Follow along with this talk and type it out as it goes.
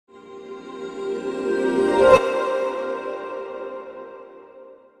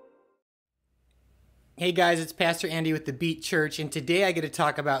Hey guys, it's Pastor Andy with the Beat Church, and today I get to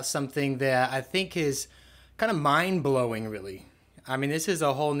talk about something that I think is kind of mind-blowing, really. I mean, this is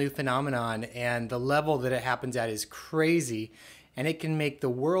a whole new phenomenon, and the level that it happens at is crazy, and it can make the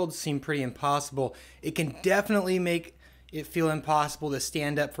world seem pretty impossible. It can definitely make it feel impossible to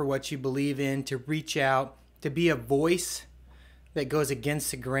stand up for what you believe in, to reach out, to be a voice that goes against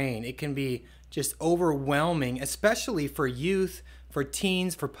the grain. It can be just overwhelming, especially for youth, for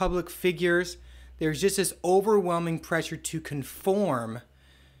teens, for public figures. There's just this overwhelming pressure to conform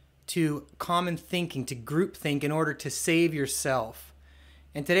to common thinking, to groupthink in order to save yourself.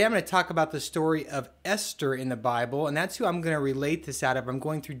 And today I'm going to talk about the story of Esther in the Bible, and that's who I'm going to relate this out of. I'm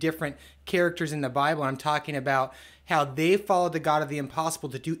going through different characters in the Bible, and I'm talking about how they followed the God of the impossible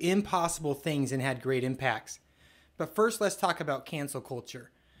to do impossible things and had great impacts. But first, let's talk about cancel culture.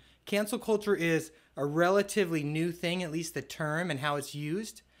 Cancel culture is a relatively new thing, at least the term and how it's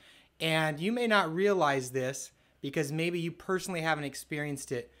used. And you may not realize this because maybe you personally haven't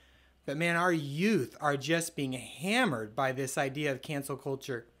experienced it. But man, our youth are just being hammered by this idea of cancel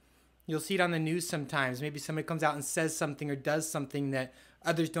culture. You'll see it on the news sometimes. Maybe somebody comes out and says something or does something that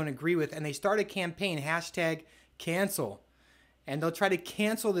others don't agree with, and they start a campaign, hashtag cancel. And they'll try to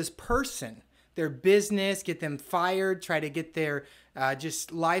cancel this person, their business, get them fired, try to get their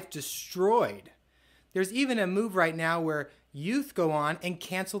just life destroyed. There's even a move right now where youth go on and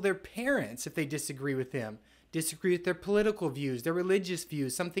cancel their parents if they disagree with them, disagree with their political views, their religious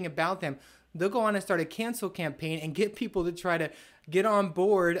views, something about them. They'll go on and start a cancel campaign and get people to try to get on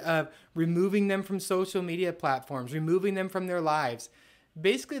board of removing them from social media platforms, removing them from their lives.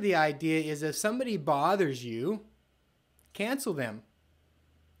 Basically, the idea is if somebody bothers you, cancel them.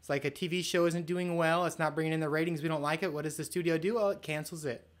 It's like a TV show isn't doing well, it's not bringing in the ratings, we don't like it. What does the studio do? Well, it cancels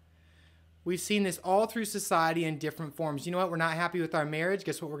it. We've seen this all through society in different forms. You know what? We're not happy with our marriage.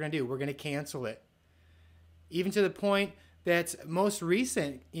 Guess what we're going to do? We're going to cancel it. Even to the point that's most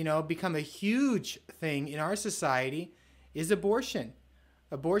recent, become a huge thing in our society is abortion.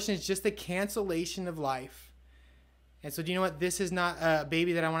 Abortion is just the cancellation of life. And so do you know what? This is not a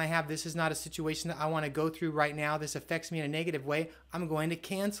baby that I want to have. This is not a situation that I want to go through right now. This affects me in a negative way. I'm going to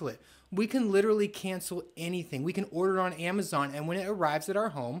cancel it. We can literally cancel anything. We can order it on Amazon, and when it arrives at our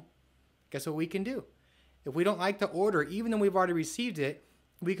home, guess what we can do? If we don't like the order, even though we've already received it,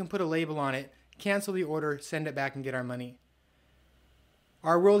 we can put a label on it, cancel the order, send it back, and get our money.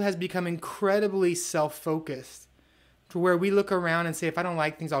 Our world has become incredibly self-focused to where we look around and say, if I don't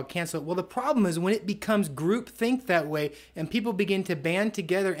like things, I'll cancel it. Well, the problem is when it becomes groupthink that way and people begin to band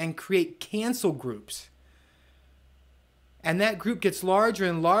together and create cancel groups. And that group gets larger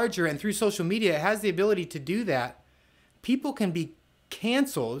and larger, and through social media, it has the ability to do that. People can be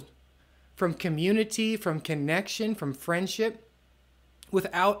canceled from community, from connection, from friendship,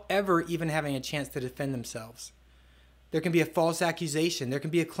 without ever even having a chance to defend themselves. There can be a false accusation. There can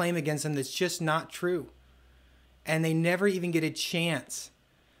be a claim against them that's just not true. And they never even get a chance.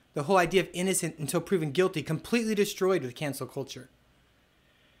 The whole idea of innocent until proven guilty, completely destroyed with cancel culture.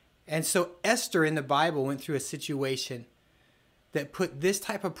 And so Esther in the Bible went through a situation that put this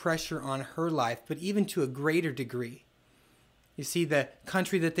type of pressure on her life, but even to a greater degree. You see, the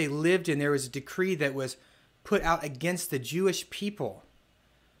country that they lived in, there was a decree that was put out against the Jewish people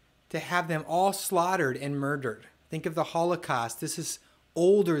to have them all slaughtered and murdered. Think of the Holocaust. This is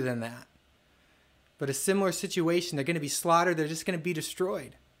older than that. But a similar situation, they're going to be slaughtered, they're just going to be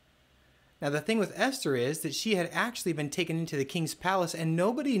destroyed. Now, the thing with Esther is that she had actually been taken into the king's palace, and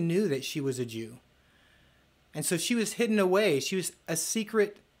nobody knew that she was a Jew. And so she was hidden away. She was a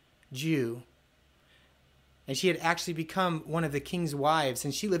secret Jew. And she had actually become one of the king's wives,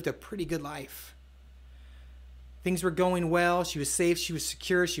 and she lived a pretty good life. Things were going well. She was safe. She was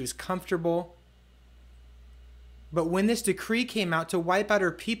secure. She was comfortable. But when this decree came out to wipe out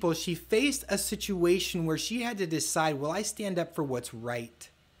her people, she faced a situation where she had to decide, will I stand up for what's right?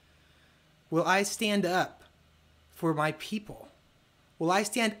 Will I stand up for my people? Will I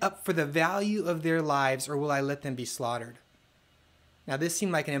stand up for the value of their lives, or will I let them be slaughtered? Now, this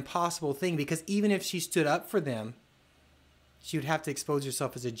seemed like an impossible thing because even if she stood up for them, she would have to expose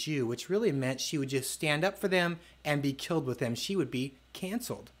herself as a Jew, which really meant she would just stand up for them and be killed with them. She would be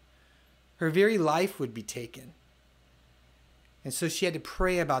canceled. Her very life would be taken. And so she had to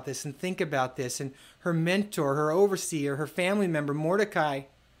pray about this and think about this. And her mentor, her overseer, her family member, Mordecai,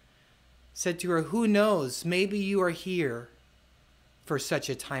 said to her, who knows, maybe you are here for such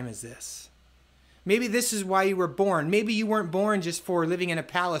a time as this. Maybe this is why you were born. Maybe you weren't born just for living in a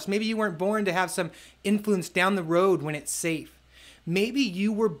palace. Maybe you weren't born to have some influence down the road when it's safe. Maybe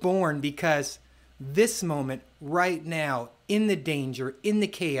you were born because this moment, right now, in the danger, in the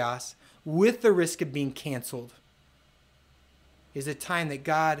chaos, with the risk of being canceled, is a time that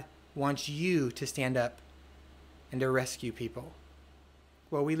God wants you to stand up and to rescue people.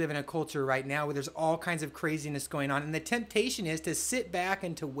 Well, we live in a culture right now where there's all kinds of craziness going on, and the temptation is to sit back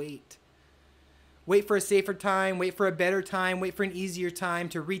and to wait. Wait for a safer time, wait for a better time, wait for an easier time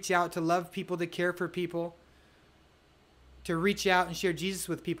to reach out, to love people, to care for people, to reach out and share Jesus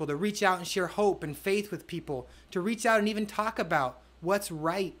with people, to reach out and share hope and faith with people, to reach out and even talk about what's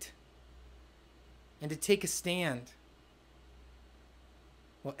right, and to take a stand.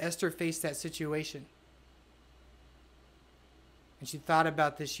 Well, Esther faced that situation. And she thought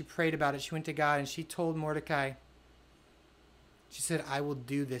about this, she prayed about it, she went to God, and she told Mordecai, she said, I will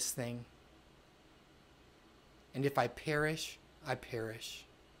do this thing. And if I perish, I perish.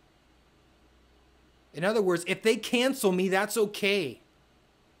 In other words, if they cancel me, that's okay.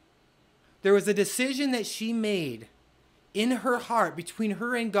 There was a decision that she made in her heart between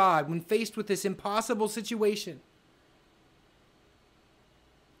her and God when faced with this impossible situation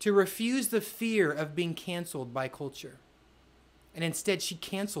to refuse the fear of being canceled by culture. And instead, she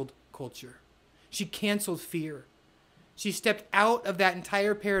canceled culture. She canceled fear. She stepped out of that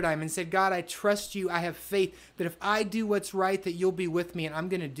entire paradigm and said, God, I trust you. I have faith that if I do what's right, that you'll be with me, and I'm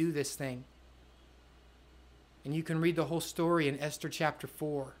going to do this thing. And you can read the whole story in Esther chapter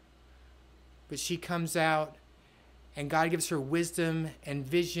 4. But she comes out, and God gives her wisdom and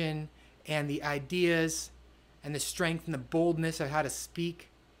vision and the ideas and the strength and the boldness of how to speak.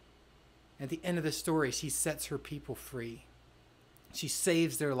 At the end of the story, she sets her people free. She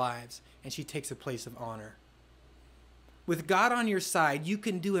saves their lives, and she takes a place of honor. With God on your side, you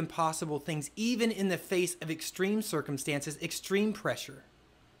can do impossible things, even in the face of extreme circumstances, extreme pressure,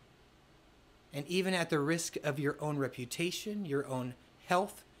 and even at the risk of your own reputation, your own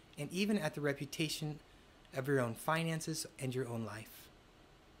health, and even at the reputation of your own finances and your own life.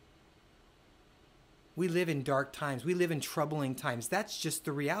 We live in dark times. We live in troubling times. That's just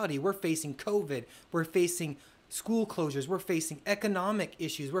the reality. We're facing COVID. We're facing school closures. We're facing economic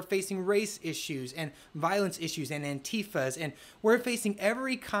issues. We're facing race issues and violence issues and Antifas. And we're facing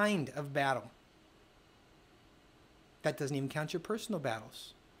every kind of battle. That doesn't even count your personal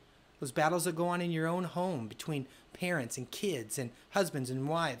battles. Those battles that go on in your own home between parents and kids and husbands and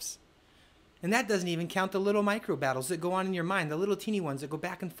wives. And that doesn't even count the little micro battles that go on in your mind, the little teeny ones that go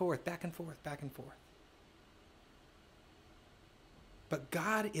back and forth, back and forth, back and forth. But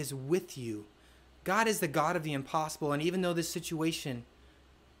God is with you. God is the God of the impossible. And even though this situation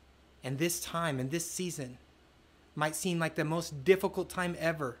and this time and this season might seem like the most difficult time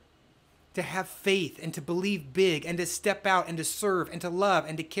ever, to have faith and to believe big and to step out and to serve and to love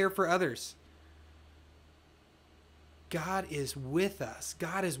and to care for others, God is with us.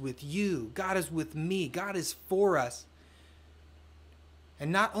 God is with you. God is with me. God is for us.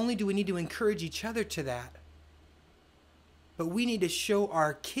 And not only do we need to encourage each other to that, but we need to show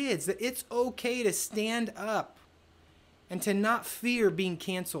our kids that it's okay to stand up and to not fear being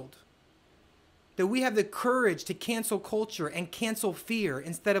canceled. That we have the courage to cancel culture and cancel fear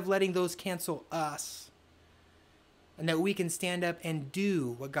instead of letting those cancel us. And that we can stand up and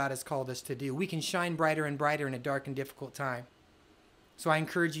do what God has called us to do. We can shine brighter and brighter in a dark and difficult time. So I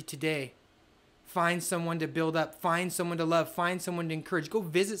encourage you today, find someone to build up, find someone to love, find someone to encourage. Go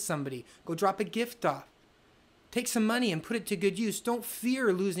visit somebody. Go drop a gift off. Take some money and put it to good use. Don't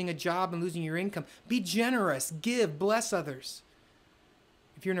fear losing a job and losing your income. Be generous. Give. Bless others.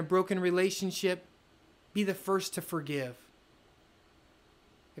 If you're in a broken relationship, be the first to forgive.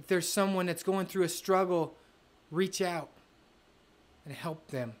 If there's someone that's going through a struggle, reach out and help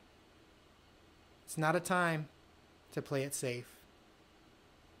them. It's not a time to play it safe.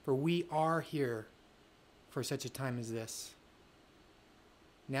 For we are here for such a time as this.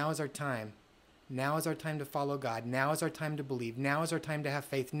 Now is our time. Now is our time to follow God. Now is our time to believe. Now is our time to have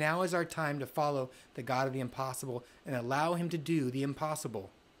faith. Now is our time to follow the God of the impossible and allow him to do the impossible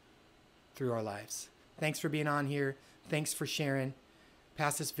through our lives. Thanks for being on here. Thanks for sharing.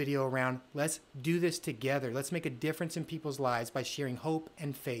 Pass this video around. Let's do this together. Let's make a difference in people's lives by sharing hope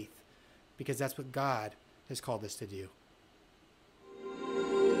and faith, because that's what God has called us to do.